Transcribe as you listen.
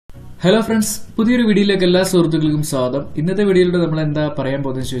Hello friends, പുതിയൊരു വീഡിയോയിലേക്ക് എല്ലാ സുഹൃത്തുക്കൾക്കും സ്വാഗതം. ഇന്നത്തെ വീഡിയോയിലൂടെ നമ്മൾ എന്താ പറയാൻ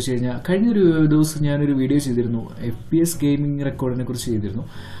പോകുന്നത് ചോദിച്ചു കഴിഞ്ഞാൽ കഴിഞ്ഞൊരു ദിവസം ഞാനൊരു വീഡിയോ ചെയ്തിരുന്നു FBX ഗെയിമിംഗ് റെക്കോർഡിനെ കുറിച്ച് ചെയ്തിരുന്നു.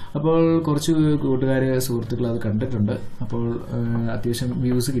 അപ്പോൾ കുറച്ച് കൂട്ടുകാർ സുഹൃത്തുക്കൾ അത് കണ്ടിട്ടുണ്ട്. അപ്പോൾ അത്യാവശ്യം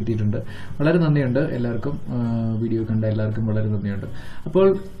വ്യൂസ് കിട്ടിയിട്ടുണ്ട്. വളരെ നന്ദിയുണ്ട് എല്ലാവർക്കും. വീഡിയോ കണ്ട എല്ലാവർക്കും വളരെ നന്ദിയുണ്ട്. അപ്പോൾ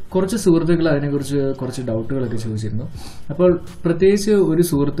കുറച്ച് സുഹൃത്തുക്കൾ അതിനെക്കുറിച്ച് കുറച്ച് ഡൗട്ടുകളൊക്കെ ചോദിച്ചിരുന്നു. അപ്പോൾ പ്രത്യേകിച്ച് ഒരു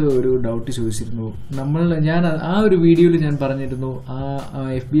സുഹൃത്ത് ഒരു ഡൗട്ട് ചോദിച്ചിരുന്നു. ഞാൻ ആ ഒരു വീഡിയോയിൽ ഞാൻ പറഞ്ഞിരുന്നു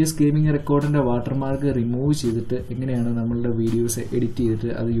FBX ഗെയിമിംഗ് റെക്കോർഡിന്റെ വാട്ടർമാർക്ക് റിമൂവ് ചെയ്തിട്ട് എങ്ങനെയാണ് നമ്മളുടെ വീഡിയോസ് എഡിറ്റ് ചെയ്തിട്ട്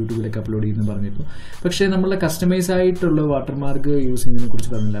അത് യൂട്യൂബിലേക്ക് അപ്ലോഡ് ചെയ്യുന്നു പറഞ്ഞിരുന്നു. പക്ഷേ നമ്മളുടെ കസ്റ്റമൈസ് ആയിട്ടുള്ള വാട്ടർമാർക്ക് യൂസ് ചെയ്യുന്നതിനെ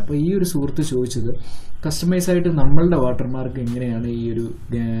കുറിച്ച് പറഞ്ഞില്ല. അപ്പോൾ ഈ ഒരു സുഹൃത്ത് ചോദിച്ചത് കസ്റ്റമൈസ് ആയിട്ട് നമ്മളുടെ വാട്ടർമാർക്ക് എങ്ങനെയാണ് ഈ ഒരു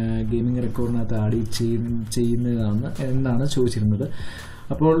ഗെയിമിംഗ് റെക്കോർഡിനകത്ത് ആഡ് ചെയ്യുന്നതാണ് എന്നാണ് ചോദിച്ചിരുന്നത്.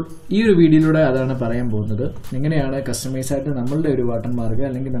 അപ്പോൾ ഈ ഒരു വീഡിയോയിലൂടെ അതാണ് പറയാൻ പോകുന്നത്. എങ്ങനെയാണ് കസ്റ്റമൈസ് ആയിട്ട് നമ്മളുടെ ഒരു വാട്ടർമാർക്ക്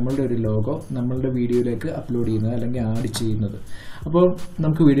അല്ലെങ്കിൽ നമ്മളുടെ ഒരു ലോഗോ നമ്മളുടെ വീഡിയോയിലേക്ക് അപ്ലോഡ് ചെയ്യുന്നത് അല്ലെങ്കിൽ ആഡ് ചെയ്യുന്നത്. അപ്പോൾ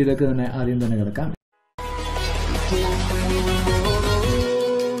നമുക്ക് വീഡിയോയിലേക്ക് തന്നെ ആദ്യം തന്നെ കിടക്കാം.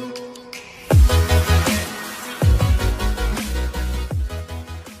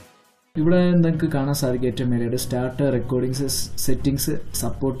 ഇവിടെ നിങ്ങൾക്ക് കാണാൻ സാധിക്കും ഏറ്റവും മേലെയായിട്ട് സ്റ്റാർട്ട് റെക്കോർഡിങ്സ് സെറ്റിംഗ്സ്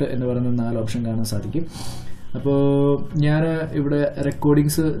സപ്പോർട്ട് എന്ന് പറയുന്ന 4 ഓപ്ഷൻ കാണാൻ സാധിക്കും. അപ്പോൾ ഞാൻ ഇവിടെ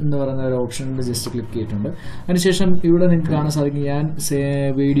റെക്കോർഡിങ്സ് എന്ന് പറയുന്ന ഒരു ഓപ്ഷനിൽ ജസ്റ്റ് ക്ലിക്ക് ചെയ്തിട്ടുണ്ട്. അതിനുശേഷം ഇവിടെ നിങ്ങൾക്ക് കാണാൻ സാധിക്കും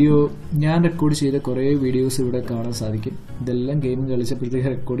ഞാൻ റെക്കോർഡ് ചെയ്ത കുറേ വീഡിയോസ് ഇവിടെ കാണാൻ സാധിക്കും. ഇതെല്ലാം ഗെയിം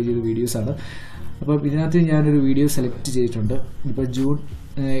കളിച്ചപ്പോഴത്തേക്ക് റെക്കോർഡ് ചെയ്ത വീഡിയോസാണ്. അപ്പോൾ ഇതിനകത്ത് ഞാനൊരു വീഡിയോ സെലക്ട് ചെയ്തിട്ടുണ്ട്. ഇപ്പോൾ ജൂൺ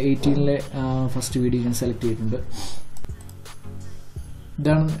 18 ഫസ്റ്റ് വീഡിയോ ഞാൻ സെലക്ട് ചെയ്തിട്ടുണ്ട്.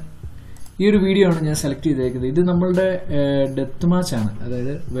 ഇതാണ് ഈ ഒരു വീഡിയോ ആണ് ഞാൻ സെലക്ട് ചെയ്തേക്കുന്നത്. ഇത് നമ്മളുടെ ഡെത്ത് മാച്ചാണ്,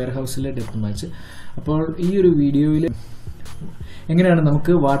 അതായത് വെയർഹൗസിലെ ഡെത്ത് മാച്ച്. അപ്പോൾ ഈ ഒരു വീഡിയോയിൽ എങ്ങനെയാണ്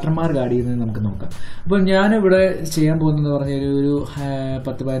നമുക്ക് വാട്ടർമാർക്ക് ആഡ് ചെയ്യുന്നത് നമുക്ക് നോക്കാം. അപ്പോൾ ഞാനിവിടെ ചെയ്യാൻ പോകുന്നതെന്ന് പറഞ്ഞാൽ ഒരു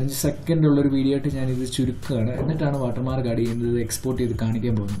 10-15 സെക്കൻഡ് ഉള്ളൊരു വീഡിയോ ആയിട്ട് ഞാനിത് ചുരുക്കുകയാണ്. എന്നിട്ടാണ് വാട്ടർമാർക്ക് ആഡ് ചെയ്യുന്നത് എക്സ്പോർട്ട് ചെയ്ത്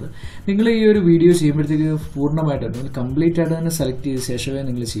കാണിക്കാൻ പോകുന്നത്. നിങ്ങൾ ഈ ഒരു വീഡിയോ ചെയ്യുമ്പോഴത്തേക്ക് പൂർണ്ണമായിട്ട് നിങ്ങൾ കംപ്ലീറ്റ് ആയിട്ട് തന്നെ സെലക്ട് ചെയ്ത ശേഷമേ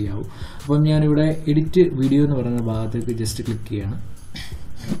നിങ്ങൾ ചെയ്യാവൂ. അപ്പം ഞാനിവിടെ എഡിറ്റ് വീഡിയോ എന്ന് പറയുന്ന ഭാഗത്തേക്ക് ജസ്റ്റ് ക്ലിക്ക് ചെയ്യാണ്.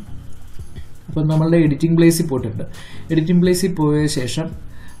 അപ്പം നമ്മളുടെ എഡിറ്റിംഗ് പ്ലേസിൽ പോയിട്ടുണ്ട്. എഡിറ്റിംഗ് പ്ലേസിൽ പോയ ശേഷം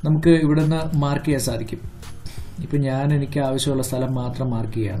നമുക്ക് ഇവിടെ നിന്ന് മാർക്ക് ചെയ്യാൻ സാധിക്കും. ഇപ്പം എനിക്ക് ആവശ്യമുള്ള സ്ഥലം മാത്രം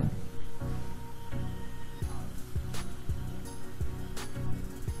മാർക്ക് ചെയ്യാണ്.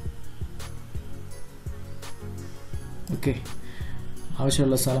 ഓക്കെ,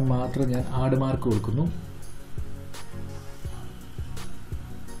 ആവശ്യമുള്ള സ്ഥലം മാത്രം ഞാൻ ആഡ് മാർക്ക് കൊടുക്കുന്നു.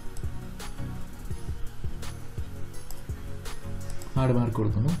 ആഡ് മാർക്ക്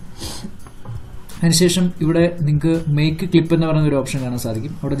കൊടുക്കുന്നു. അതിനുശേഷം ഇവിടെ നിങ്ങൾക്ക് മേക്ക് ക്ലിപ്പ് എന്ന് പറയുന്ന ഒരു ഓപ്ഷൻ കാണാൻ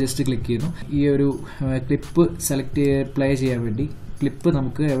സാധിക്കും. അവിടെ ജസ്റ്റ് ക്ലിക്ക് ചെയ്യുന്നു. ഈ ഒരു ക്ലിപ്പ് സെലക്ട് പ്ലേ ചെയ്യാൻ വേണ്ടി ക്ലിപ്പ്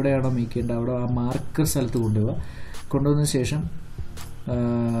നമുക്ക് എവിടെയാണോ മേക്ക് ചെയ്യേണ്ടത് അവിടെ ആ മാർക്കർ സ്ഥലത്ത് കൊണ്ടുവന്ന ശേഷം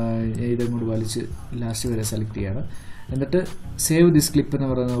ഇതങ്ങോട്ട് വലിച്ച് ലാസ്റ്റ് വരെ സെലക്ട് ചെയ്യാണ്. എന്നിട്ട് സേവ് ദിസ് ക്ലിപ്പ് എന്ന്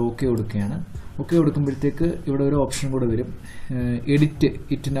പറയുന്നത് ഓക്കെ കൊടുക്കുകയാണ്. ഓക്കെ കൊടുക്കുമ്പോഴത്തേക്ക് ഇവിടെ ഒരു ഓപ്ഷൻ കൂടെ വരും, എഡിറ്റ്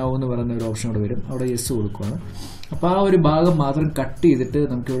ഇറ്റ് നൗ എന്ന് പറയുന്ന ഒരു ഓപ്ഷൻ കൂടെ വരും. അവിടെ യെസ് കൊടുക്കുകയാണ്. അപ്പോൾ ആ ഒരു ഭാഗം മാത്രം കട്ട് ചെയ്തിട്ട്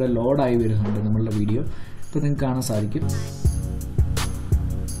നമുക്കിവിടെ ലോഡായി വരുന്നുണ്ട് നമ്മളുടെ വീഡിയോ. ഇപ്പോൾ നിങ്ങൾക്ക് കാണാൻ സാധിക്കും.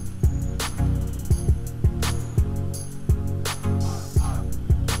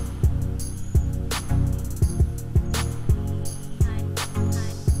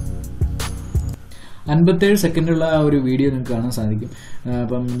 $57 സെക്കൻഡുള്ള ആ ഒരു വീഡിയോ നിങ്ങൾക്ക് കാണാൻ സാധിക്കും.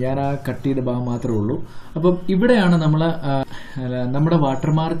 അപ്പം ഞാൻ ആ കട്ട് ചെയ്ത ഭാഗം മാത്രമേ ഉള്ളൂ. അപ്പം ഇവിടെയാണ് നമ്മുടെ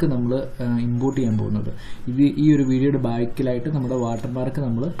വാട്ടർമാർക്ക് നമ്മൾ ഇമ്പോർട്ട് ചെയ്യാൻ പോകുന്നത്. ഈ ഒരു വീഡിയോയുടെ ബാക്കിലായിട്ട് നമ്മുടെ വാട്ടർമാർക്ക്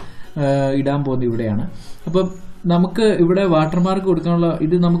നമ്മൾ ഇടാൻ പോകുന്നത് ഇവിടെയാണ്. അപ്പം നമുക്ക് ഇവിടെ വാട്ടർമാർക്ക് കൊടുക്കാനുള്ള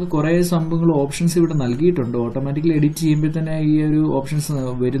നമുക്ക് കുറേ സംഭവങ്ങൾ ഓപ്ഷൻസ് ഇവിടെ നൽകിയിട്ടുണ്ട്. ഓട്ടോമാറ്റിക്കലി എഡിറ്റ് ചെയ്യുമ്പോൾ തന്നെ ഈ ഒരു ഓപ്ഷൻസ്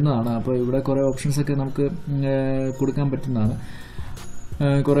വരുന്നതാണ്. അപ്പോൾ ഇവിടെ കുറേ ഓപ്ഷൻസ് ഒക്കെ നമുക്ക് കൊടുക്കാൻ പറ്റുന്നതാണ്.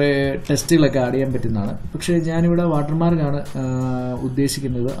 കുറേ ടെസ്റ്റുകളൊക്കെ ആഡ് ചെയ്യാൻ പറ്റുന്നതാണ്. പക്ഷേ ഞാനിവിടെ വാട്ടർമാർക്കാണ്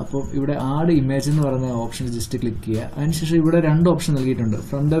ഉദ്ദേശിക്കുന്നത്. അപ്പോൾ ഇവിടെ ആഡ് ഇമേജ് എന്ന് പറയുന്ന ഓപ്ഷൻ ജസ്റ്റ് ക്ലിക്ക് ചെയ്യുക. അതിനുശേഷം ഇവിടെ 2 ഓപ്ഷൻ നൽകിയിട്ടുണ്ട്.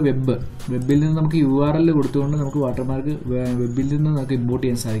 ഫ്രം ദ വെബിൽ നിന്ന് നമുക്ക് URL കൊടുത്തുകൊണ്ട് നമുക്ക് വാട്ടർമാർക്ക് വെബിൽ നിന്ന് നമുക്ക് ഇമ്പോർട്ട്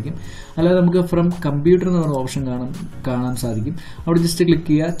ചെയ്യാൻ സാധിക്കും. അല്ലാതെ നമുക്ക് ഫ്രം കമ്പ്യൂട്ടർ എന്ന് പറയുന്ന ഓപ്ഷൻ കാണാൻ സാധിക്കും. അവിടെ ജസ്റ്റ് ക്ലിക്ക്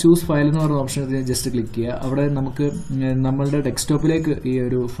ചെയ്യുക. ചൂസ് ഫയൽ എന്ന് പറയുന്ന ഓപ്ഷൻ ജസ്റ്റ് ക്ലിക്ക് ചെയ്യുക. അവിടെ നമുക്ക് നമ്മളുടെ ഡെസ്ക്ടോപ്പിലേക്ക് ഈ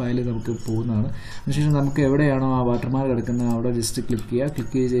ഒരു ഫയൽ നമുക്ക് പോകുന്നതാണ്. അതിനുശേഷം നമുക്ക് എവിടെയാണോ ആ വാട്ടർമാർക്ക് കിടക്കുന്നത് അവിടെ ജസ്റ്റ് ക്ലിക്ക് ചെയ്യുക.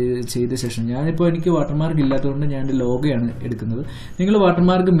 ക്ലിക്ക് ചെയ്ത ശേഷം ഞാനിപ്പോൾ എനിക്ക് വാട്ടർമാർക്ക് ഇല്ലാത്തതുകൊണ്ട് ഞാൻ എൻ്റെ ലോഗോയാണ് എടുക്കുന്നത്. നിങ്ങൾ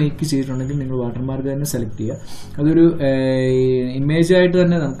വാട്ടർമാർക്ക് മേക്ക് ചെയ്തിട്ടുണ്ടെങ്കിൽ നിങ്ങൾ വാട്ടർമാർക്ക് തന്നെ സെലക്ട് ചെയ്യുക. അതൊരു ഇമേജായിട്ട്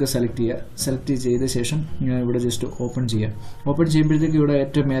തന്നെ നമുക്ക് സെലക്ട് ചെയ്ത ശേഷം ഇവിടെ ജസ്റ്റ് ഓപ്പൺ ചെയ്യുക. ഓപ്പൺ ചെയ്യുമ്പോഴത്തേക്ക് ഇവിടെ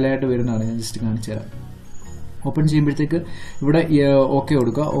ഏറ്റവും മേലായിട്ട് വരുന്നതാണ്. ഞാൻ ജസ്റ്റ് കാണിച്ചു തരാം. ഓപ്പൺ ചെയ്യുമ്പോഴത്തേക്ക് ഇവിടെ ഓക്കെ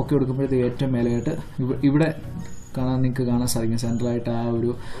കൊടുക്കുക. ഓക്കെ കൊടുക്കുമ്പോഴത്തേക്ക് ഏറ്റവും മേലായിട്ട് ഇവിടെ നിങ്ങൾക്ക് കാണാൻ സാധിക്കും സെൻട്രലായിട്ട് ആ ഒരു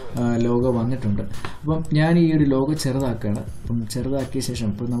ലോഗോ വന്നിട്ടുണ്ട്. അപ്പം ഞാൻ ഈ ഒരു ലോഗോ ചെറുതാക്കുകയാണ്. അപ്പം ചെറുതാക്കിയ ശേഷം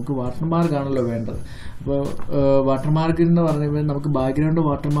ഇപ്പോൾ നമുക്ക് വാട്ടർമാർക്കാണല്ലോ വേണ്ടത്. അപ്പോൾ വാട്ടർമാർക്ക് എന്ന് പറഞ്ഞാൽ നമുക്ക് ബാക്ക്ഗ്രൗണ്ട്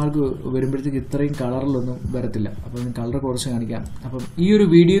വാട്ടർമാർക്ക് വരുമ്പോഴത്തേക്ക് ഇത്രയും കളറിലൊന്നും വരത്തില്ല. അപ്പോൾ ഞാൻ കളർ കുറച്ച് കാണിക്കാം. അപ്പം ഈ ഒരു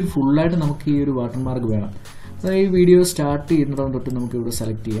വീഡിയോയിൽ ഫുള്ളായിട്ട് നമുക്ക് ഈ ഒരു വാട്ടർമാർക്ക് വേണം. അപ്പോൾ ഈ വീഡിയോ സ്റ്റാർട്ട് ചെയ്യുന്നിടം തൊട്ട് നമുക്ക് ഇവിടെ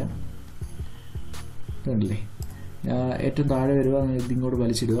സെലക്ട് ചെയ്യാം. കണ്ടില്ലേ, ഏറ്റവും താഴെ വരിക, ഇതിങ്ങോട്ട്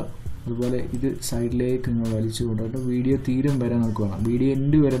വലിച്ചിടുക. അതുപോലെ ഇത് സൈഡിലേക്ക് ഇങ്ങനെ വലിച്ചു കൊണ്ടിട്ട് വീഡിയോ തീരും വരെ നമുക്ക് വേണം, വീഡിയോ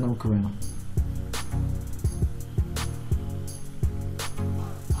എൻഡ് വരെ നമുക്ക് വേണം.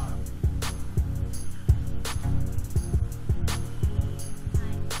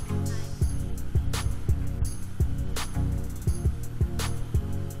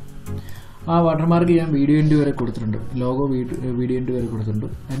 ആ വാട്ടർമാർക്ക് ഞാൻ വീഡിയോ എൻഡ് വരെ കൊടുത്തിട്ടുണ്ട്, ലോഗോ വീഡിയോ എൻഡ് വരെ കൊടുത്തിട്ടുണ്ട്.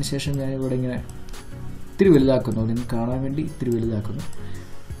 അതിനുശേഷം ഞാൻ ഇവിടെ ഇങ്ങനെ ഇത്തിരി വലുതാക്കുന്നു, നിങ്ങൾക്ക് കാണാൻ വേണ്ടി ഇത്തിരി വലുതാക്കുന്നു.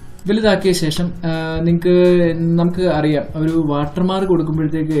 വലുതാക്കിയ ശേഷം നമുക്ക് അറിയാം, ഒരു വാട്ടർമാർക്ക്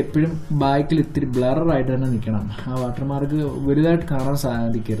കൊടുക്കുമ്പോഴത്തേക്ക് എപ്പോഴും ബാക്കിൽ ഇത്തിരി ബ്ലറായിട്ട് തന്നെ നിൽക്കണം. ആ വാട്ടർമാർക്ക് വലുതായിട്ട് കാണാൻ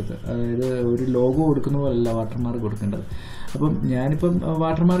സാധിക്കരുത്. അതായത് ഒരു ലോഗോ കൊടുക്കുന്ന പോലെയല്ല വാട്ടർമാർക്ക് കൊടുക്കേണ്ടത്. അപ്പം ഞാനിപ്പം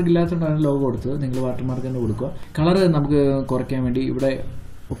വാട്ടർമാർക്ക് ഇല്ലാത്തതുകൊണ്ടാണ് ലോഗോ കൊടുത്തത്. നിങ്ങൾ വാട്ടർമാർക്ക് തന്നെ കൊടുക്കുക. കളർ നമുക്ക് കുറയ്ക്കാൻ വേണ്ടി ഇവിടെ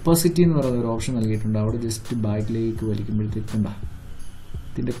ഒപ്പോസിറ്റി എന്ന് പറയുന്ന ഒരു ഓപ്ഷൻ നൽകിയിട്ടുണ്ട്. അവിടെ ജസ്റ്റ് ബാക്കിലേക്ക് വലിക്കുമ്പോഴത്തേക്ക് കണ്ട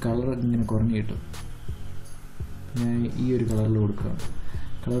ഇതിൻ്റെ കളർ ഇങ്ങനെ കുറഞ്ഞു കിട്ടും. ഞാൻ ഈ ഒരു കളറിൽ കൊടുക്കുകയാണ്.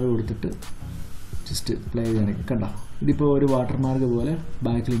 കളർ കൊടുത്തിട്ട് ജസ്റ്റ് പ്ലേ ചെയ്ത് കണ്ട, ഇതിപ്പോൾ ഒരു വാട്ടർമാർക്ക് പോലെ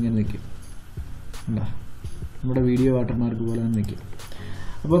ബാക്കിൽ ഇങ്ങനെ നിൽക്കും. കണ്ട, നമ്മുടെ വീഡിയോ വാട്ടർമാർക്ക് പോലെ തന്നെ നിൽക്കും.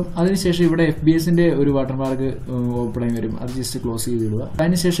 അപ്പം അതിനുശേഷം ഇവിടെ FBXന്റെ ഒരു വാട്ടർമാർക്ക് ഓപ്പൺ ആയി വരും. അത് ജസ്റ്റ് ക്ലോസ് ചെയ്തിടുക.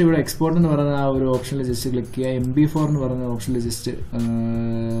 അതിനുശേഷം ഇവിടെ എക്സ്പോർട്ട് എന്ന് പറയുന്ന ആ ഒരു ഓപ്ഷനിൽ ജസ്റ്റ് ക്ലിക്ക് ചെയ്യുക. MB4 എന്ന് പറയുന്ന ഓപ്ഷനിൽ ജസ്റ്റ്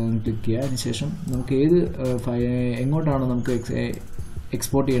ക്ലിക്ക് ചെയ്യുക. അതിനുശേഷം നമുക്ക് എങ്ങോട്ടാണോ നമുക്ക്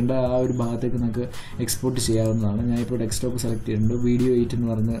എക്സ്പോർട്ട് ചെയ്യേണ്ട ആ ഒരു ഭാഗത്തേക്ക് നമുക്ക് എക്സ്പോർട്ട് ചെയ്യാവുന്നതാണ്. ഞാനിപ്പോൾ ഡെസ്ക്ടോപ്പ് സെലക്ട് ചെയ്യുന്നുണ്ട്, വീഡിയോ 8 എന്ന്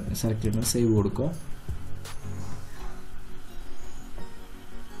പറഞ്ഞ് സെലക്ട് ചെയ്യുന്നത്, സേവ് കൊടുക്കുക.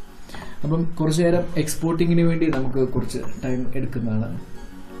 അപ്പം കുറച്ചു നേരം എക്സ്പോർട്ടിങ്ങിന് വേണ്ടി നമുക്ക് കുറച്ച് ടൈം എടുക്കുന്നതാണ്.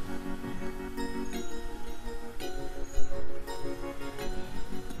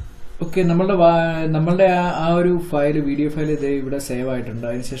 ഓക്കെ, നമ്മളുടെ ആ ഒരു ഫയൽ, വീഡിയോ ഫയൽ ഇത് ഇവിടെ സേവ് ആയിട്ടുണ്ട്.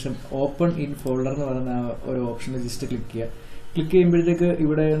 അതിനുശേഷം ഓപ്പൺ ഇൻ ഫോൾഡർ എന്ന് പറയുന്ന ഒരു ഓപ്ഷനിൽ ജസ്റ്റ് ക്ലിക്ക് ചെയ്യുക. ക്ലിക്ക് ചെയ്യുമ്പോഴത്തേക്ക്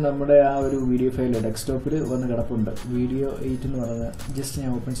ഇവിടെ നമ്മുടെ ആ ഒരു വീഡിയോ ഫയൽ ഡെസ്ക്ടോപ്പിൽ വന്ന് കിടപ്പുണ്ട്. വീഡിയോ 8 എന്ന് പറഞ്ഞ ജസ്റ്റ്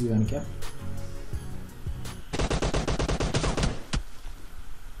ഞാൻ ഓപ്പൺ ചെയ്ത് കാണിക്കാം.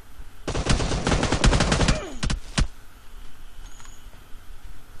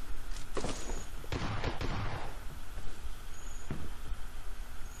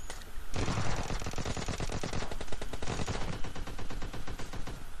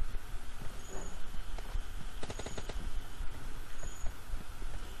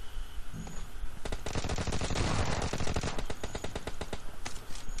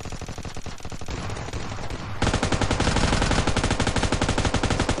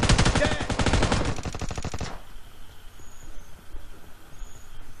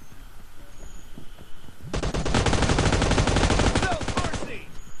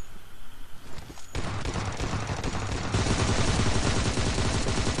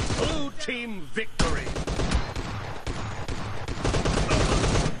 Team victory.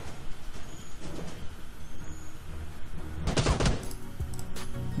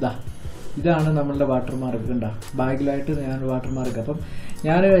 ഇതാണ് നമ്മളുടെ വാട്ടർമാർക്ക്. കണ്ട, ബാഗിലായിട്ട് ഞാൻ വാട്ടർമാർക്ക്. അപ്പം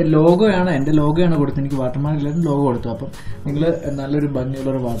ഞാൻ ലോഗോയാണ്, എൻ്റെ ലോഗോയാണ് കൊടുത്തത്. എനിക്ക് വാട്ടർമാർക്കില്ലായിരുന്നു, ലോഗോ കൊടുത്തു. അപ്പം നിങ്ങൾ നല്ലൊരു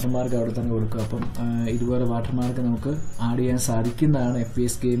ഭംഗിയുള്ളൊരു വാട്ടർമാർക്ക് അവിടെ തന്നെ കൊടുക്കുക. അപ്പം ഇതുപോലെ വാട്ടർമാർക്ക് നമുക്ക് ആഡ് ചെയ്യാൻ സാധിക്കുന്നതാണ്.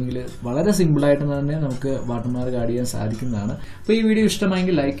 FBX ഗെയിമിങ്ങിൽ വളരെ സിമ്പിളായിട്ട് തന്നെ നമുക്ക് വാട്ടർമാർക്ക് ആഡ് ചെയ്യാൻ സാധിക്കുന്നതാണ്. അപ്പോൾ ഈ വീഡിയോ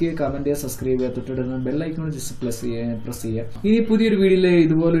ഇഷ്ടമായെങ്കിൽ ലൈക്ക് ചെയ്യുക, കമന്റ് ചെയ്യുക, സബ്സ്ക്രൈബ് ചെയ്യുക, തൊട്ടിടുന്ന ബെല്ലൈക്കൺ ജസ്റ്റ് പ്രസ് ചെയ്യുക. ഇനി പുതിയൊരു വീഡിയോയിൽ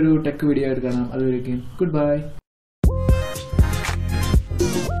ഇതുപോലൊരു ടെക് വീഡിയോ ആയിട്ട് കാണാം. അതുവരേക്കും ഗുഡ് ബൈ.